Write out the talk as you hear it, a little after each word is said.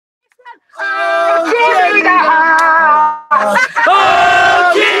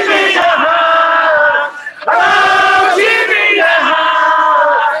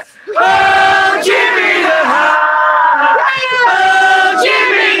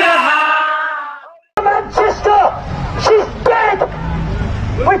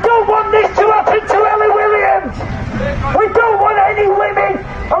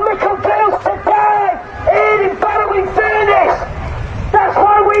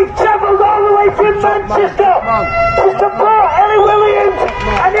Manchester to support Ellie Williams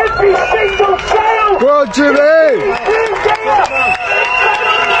and every single child. Go on, Jimmy!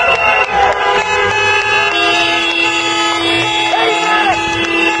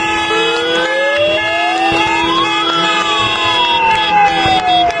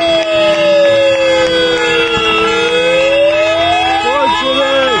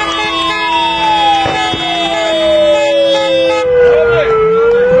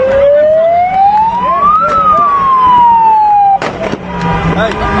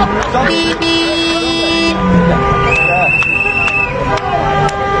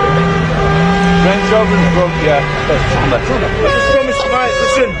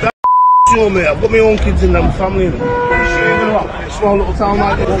 I've got my own kids in them family. Small little town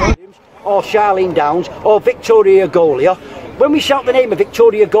like this. Or Charlene Downs, or Victoria Golia. When we shout the name of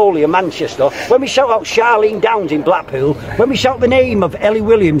Victoria Golia, Manchester, when we shout out Charlene Downs in Blackpool, when we shout the name of Ellie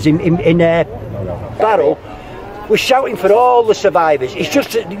Williams in Barrow, we're shouting for all the survivors. It's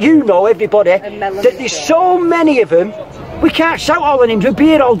just that you know, everybody, that there's so many of them, we can't shout all the names. We'll be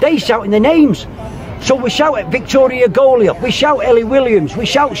here all day shouting the names. So we shout at Victoria Golia, we shout Ellie Williams, we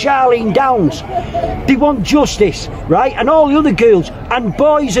shout Charlene Downs. They want justice, right? And all the other girls, and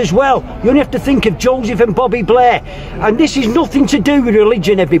boys as well. You only have to think of Joseph and Bobby Blair. And this is nothing to do with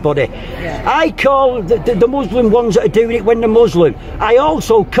religion, everybody. Yeah. I call the Muslim ones that are doing it when they're Muslim. I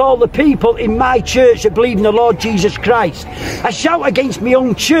also call the people in my church that believe in the Lord Jesus Christ. I shout against my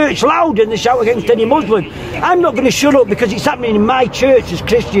own church louder than they shout against any Muslim. I'm not going to shut up because it's happening in my church as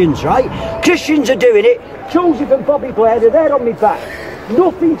Christians, right? Christians are doing it. Joseph and Bobby Blair, they're there on my back.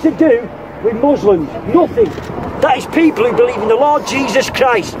 Nothing to do with Muslims, nothing. That is people who believe in the Lord Jesus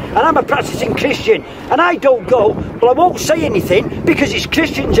Christ, and I'm a practicing Christian, and I don't go, but I won't say anything because it's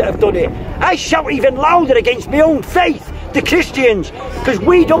Christians that have done it. I shout even louder against my own faith, the Christians, because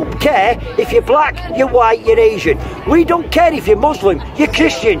we don't care if you're black, you're white, you're Asian. We don't care if you're Muslim, you're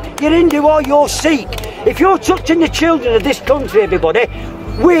Christian, you're Hindu or you're Sikh. If you're touching the children of this country, everybody,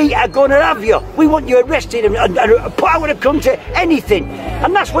 we are going to have you. We want you arrested and put out of the country, anything.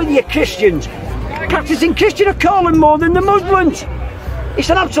 And that's why you're Christians. Practicing Christian are calling more than the Muslims. It's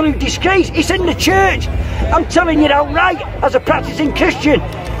an absolute disgrace. It's in the church. I'm telling you outright, as a practicing Christian,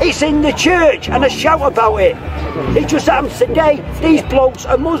 it's in the church, and I shout about it. It just happens today. These blokes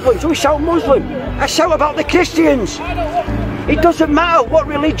are Muslims. We shout Muslim. I shout about the Christians. It doesn't matter what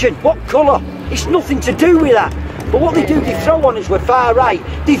religion, what colour. It's nothing to do with that. But what they do, they throw on us, we're far right.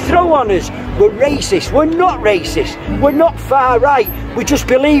 They throw on us, we're racist. We're not racist. We're not far right. We just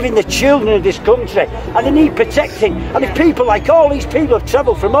believe in the children of this country and they need protecting. And if people like all these people have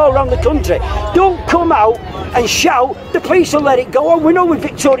travelled from all around the country, don't come out and shout, the police will let it go on. We know with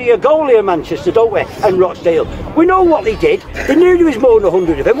Victoria Golia in Manchester, don't we? And Rochdale. We know what they did. They knew there was more than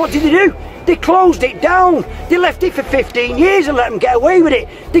 100 of them. What did they do? They closed it down. They left it for 15 years and let them get away with it.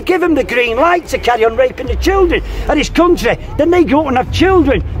 They give them the green light to carry on raping the children of this country. Then they go out and have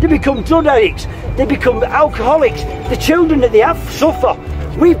children. They become drug addicts. They become alcoholics. The children that they have suffer.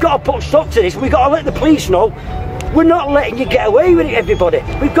 We've got to put stop to this. We've got to let the police know. We're not letting you get away with it, everybody.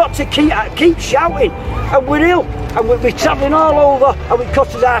 We've got to keep shouting. And we're ill. And we're travelling all over. And it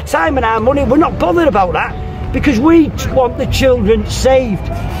costs us our time and our money. We're not bothered about that. Because we want the children saved.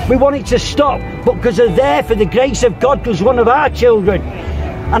 We want it to stop, but because they're there for the grace of God, because one of our children.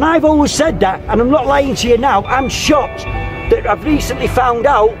 And I've always said that, and I'm not lying to you now, I'm shocked that I've recently found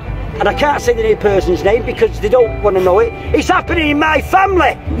out, and I can't say the new person's name because they don't want to know it, it's happening in my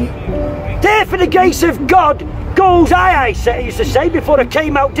family. There for the grace of God goes I used to say before I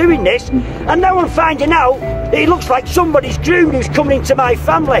came out doing this, and now I'm finding out that it looks like somebody's groom who's coming into my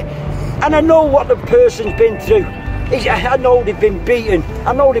family. And I know what the person's been through. I know they've been beaten.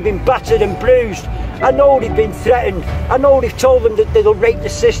 I know they've been battered and bruised. I know they've been threatened. I know they've told them that they'll rape the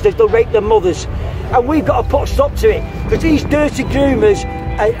sisters, they'll rape the mothers. And we've got to put a stop to it. Because these dirty groomers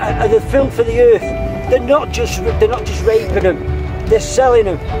are the filth of the earth. They're not just raping them. They're selling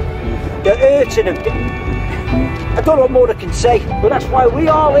them. They're hurting them. I don't know what more I can say, but that's why we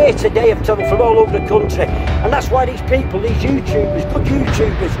all here today have travelled from all over the country. And that's why these people, these YouTubers, good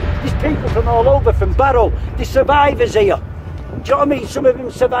YouTubers, these people from all over, from Barrow, the survivors here. Do you know what I mean? Some of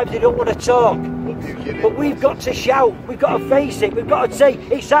them survived, they don't want to talk. But we've got to shout, we've got to face it, we've got to say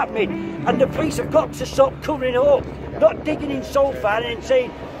it's happening. And the police have got to stop covering it up, not digging in so far and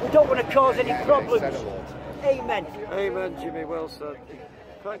saying we don't want to cause any problems. Amen. Amen, Jimmy, well said.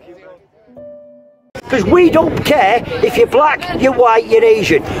 Thank you. Because we don't care if you're black, you're white, you're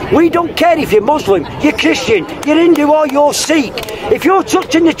Asian. We don't care if you're Muslim, you're Christian, you're Hindu or you're Sikh. If you're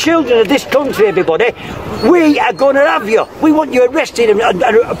touching the children of this country, everybody, we are going to have you. We want you arrested and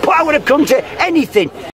put out of the country, anything.